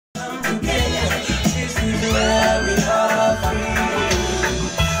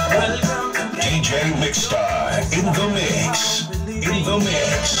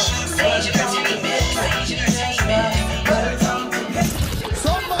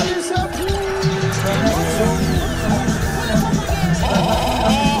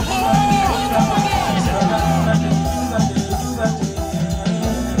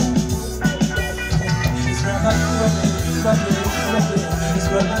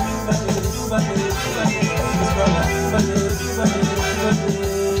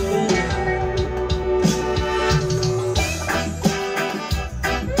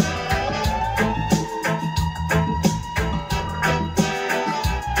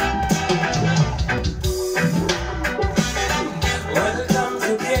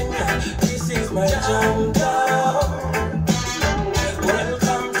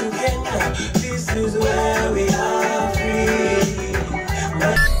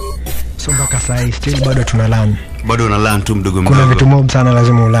So mpaka sasa still bado tuna learn. Bado una learn tu mdogo mdogo. Kuna vitu mob sana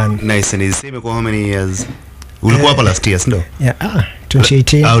lazima ulearn. Nice. And same kwa how many years? Ulikuwa hapa last year, ndio? Yeah,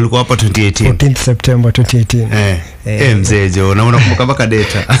 2018. Ulikuwa hapa 2018. 14th September 2018. Mzee Jo, na unakumbuka mpaka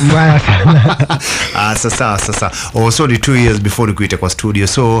data. Mbaya sana. Sasa. So the 2 years before nikuita kwa studio.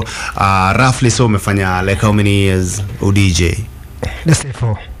 So roughly so umefanya like how many years DJ? Let's say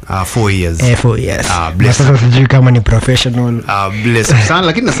 4. 4 years. 4 years. Bless. Sasa sijui kama ni professional. Bless. Sana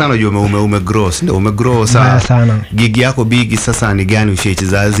lakini na sana unajua umegrow, ndio umegrow sana. Gig yako big sasa ni gani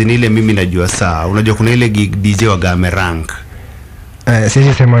ushaicheza? Ile mimi najua saa. Unajua kuna ile gig DJ wa game rank.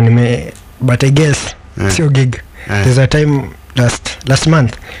 Sisi sema but I guess sio gig. There's a time last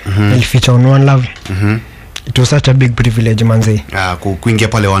month nilifeature on One Love. It was such a big privilege manzi. Kuingia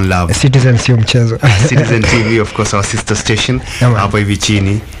pale One Love. Citizen sio mchezo. Citizen TV of course our sister station hapa hivi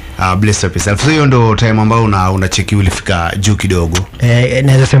chini. Bless up yourself. So hiyo ndo time ambao unacheki ulifika juu kidogo.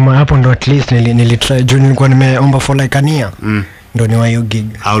 Naweza sema hapo ndo at least nilitry juu nilikuwa nimeomba for like a year. Ndo ni wa hiyo gig.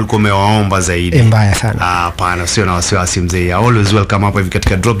 Ulikuwa umewaomba zaidi. Mbaya sana. Hapana, sio na wasiwasi mzee. Always welcome hapa hivi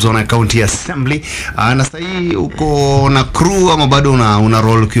katika Drop Zone County Assembly. Na sasa hii uko na crew ama bado una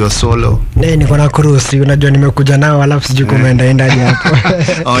roll ukiwa solo? Niko na crew, si unajua nimekuja nao alafu sijui kumeendaje hapo.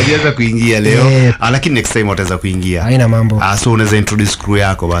 Hawajaweza kuingia leo. Lakini next time wataweza kuingia. Haina mambo. So unaweza introduce crew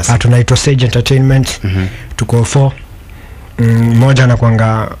yako basi. Tunaitwa Sage Entertainment. Tuko 4. Mmoja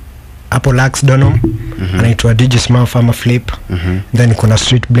anakuanga hapo Lax Donum, anaitwa DJ Smurf ama Flip. Then kuna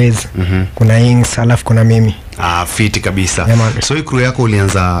Street Blaze, kuna Ings, alafu kuna mimi. Fiti kabisa. Yeah, so hii crew yako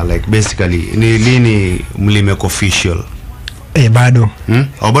ulianza like basically ni lini mlimeko official? Bado.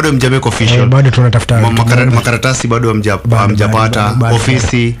 Bado mjameko official? Bado tunatafuta. Makaratasi bado mjapata.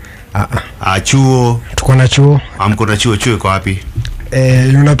 Ofisi? Chuo? Tuko na chuo. Mko na chuo iko wapi?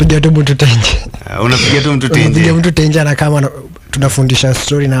 Unapiga tu mtu tenje. Unapiga tu mtu tenje. Unapiga mtu tenje na kama tunafundisha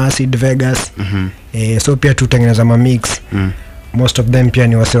story na Acid Vegas. So pia tutengeneza mix. Most of them pia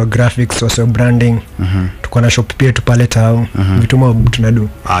ni waseo graphics, waseo branding. Tuko na shop pia tu pale tao. Vitu mob tunadu.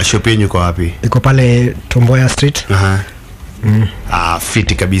 Shop yenu iko wapi? Iko pale Tomboya Street.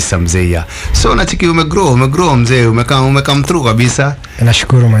 Fiti kabisa mzee. So nachiki umegrow mzee, umekam through kabisa.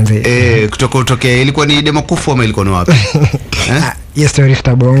 Nashukuru manzee. Kutoka ilikuwa ni demo kufu ama ilikuwa ni wapi? Yes, story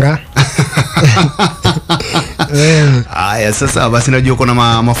stabonga. Sasa basi najua kuna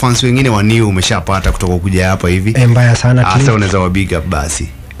mafans wengine wa new umeshapata kutoka kuja hapa hivi. Mbaya sana. Sasa unaweza wa big up basi.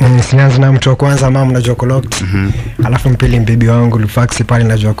 Sinaanza na mtu wa kwanza mama na Jokolocked. Alafu mpili mbibi wangu Lufaxi pale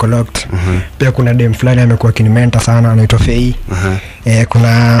na Jokolocked. Pia kuna dem fulani amekuwa kinimenta sana anaitwa Fei.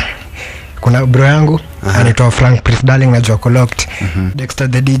 Kuna bro yangu anaitwa Frank Prince Darling na Jokolocked.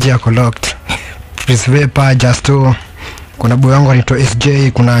 Dexter the DJ Jokolocked. Prince Vapor Justo. Kuna bro yangu anaitwa SJ,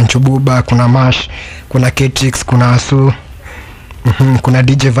 kuna Nchububa, kuna Mash, kuna Ketrix, kuna Asu. Kuna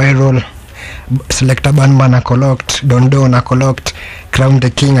DJ Viral, Selector Banman na Jokolocked, Dondo na Jokolocked, Crown the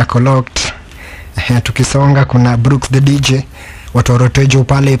King na Jokolocked. Tukisonga kuna Brooks the DJ, watu Rotejo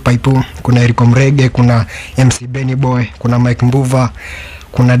pale Paipu, kuna Eriko Mrege, kuna MC Benny Boy, kuna Mike Mbuva,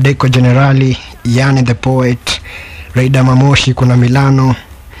 kuna Deco Generali, Yane the Poet, Raida Mamoshi, kuna Milano.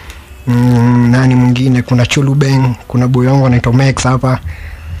 Nani mwingine, kuna Chulubeng, kuna Buyongo anaitwa Max hapa.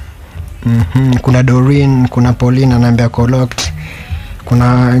 Kuna Doreen, kuna Paulina anambia Jokolocked,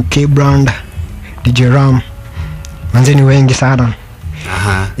 kuna K-Brand, DJ Ram. Manzeni wengi sana.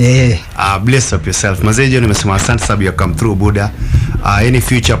 Bless up yourself. Mazejo nimesema asante sababu ya come through Buddha. Any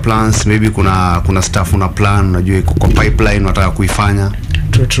future plans? Maybe kuna stuff una plan, unajua iko kwa pipeline unataka kuifanya?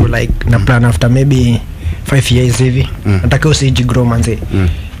 True like na plan after maybe 5 years hivi. Nataka usiji grow manze.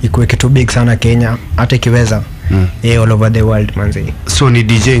 Ikuwe kitu big sana Kenya hata ikiweza. All over the world manze. So ni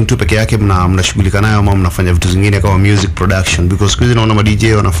DJing tu peke yake mnashughulika nayo ama mnafanya vitu zingine kama music production? Because siku hizi naona ma DJ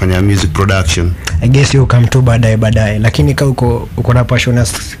wanafanya music production. I guess you come to baadaye lakini kama uko na passion na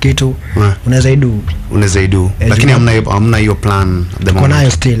kitu unaweza do. Lakini hamna hiyo plan at the moment. Kuna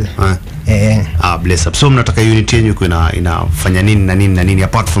hiyo still. Bless up. So mnataka unit yenu inafanya nini na nini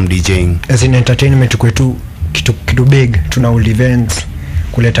apart from DJing? As in entertainment kwetu kitu big, tuna all events,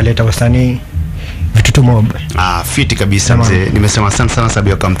 kuleta wasanii vitu tu mob. Fiti kabisa mzee. Nimesema asante sana sababu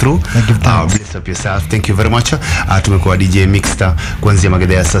ya come through. Bless up yourself. Thank you very much. Tumekuwa DJ Mixta kuanzia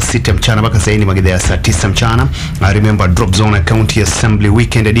magedha ya saa 6 mchana mpaka sasa ni magedha ya saa 9 mchana. Remember Drop Zone County Assembly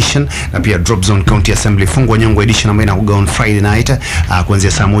Weekend Edition na pia Drop Zone County Assembly Fungwa Nyongo Edition ambayo inakuga on Friday night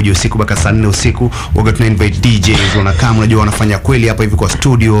kuanzia saa 1 usiku mpaka saa 4 usiku. Waga tuna invite DJs wanakaa, unajua wanafanya kweli hapa hivi kwa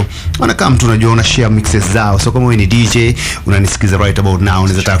studio. Wanakaa mtu unajua wana share mixes zao. So kama wewe ni DJ unanisikiza right about now,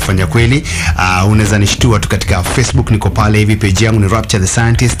 unaweza taka kufanya kweli unaweza nishtua tu katika Facebook, niko pale hivi, page yangu ni Rapture the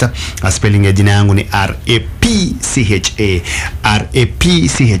Scientist, spelling ya jina yangu ni RAPCHA.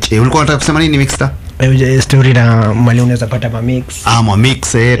 Ulikuwa unataka kusema nini Mixta? Story na mali unaweza pata mamix.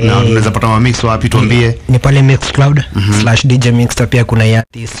 Mamix na unaweza pata mamix wapi tuambie? Ni pale Mixcloud /DJ Mixta, pia kuna ya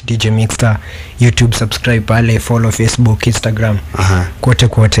DJ Mixta YouTube, subscribe pale, follow Facebook, Instagram.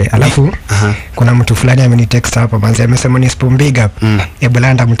 Kote. Alafu kuna mtu fulani amenitext hapa manzi, amesema ni spoon big up.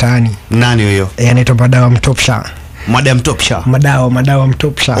 Ebulanda mtaani. Nani huyo? Anaitwa Madawa Mtopsha. Madam Mtopsha. Madawa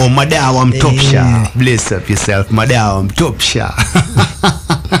Mtopsha. Madawa Mtopsha. Bless up yourself, Madawa Mtopsha.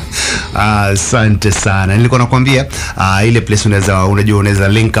 Asante sana. Nilikuwa nakwambia ile place unaweza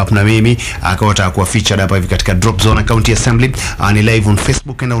link up na mimi akawa atakuwa featured hapa hivi katika Drop Zone County Assembly. Ni live on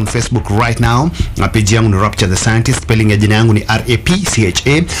Facebook, and on Facebook right now. Page yangu ni Rapture the Scientist, spelling ya jina yangu ni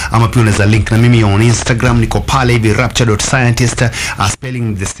RAPCHA, ama pia unaweza link na mimi on Instagram, niko pale hivi rapture.scientist,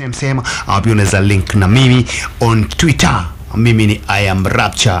 spelling the same. Pia unaweza link na mimi on Twitter. Mimi ni I am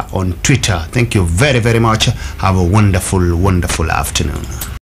Rapture on Twitter. Thank you very much. Have a wonderful afternoon.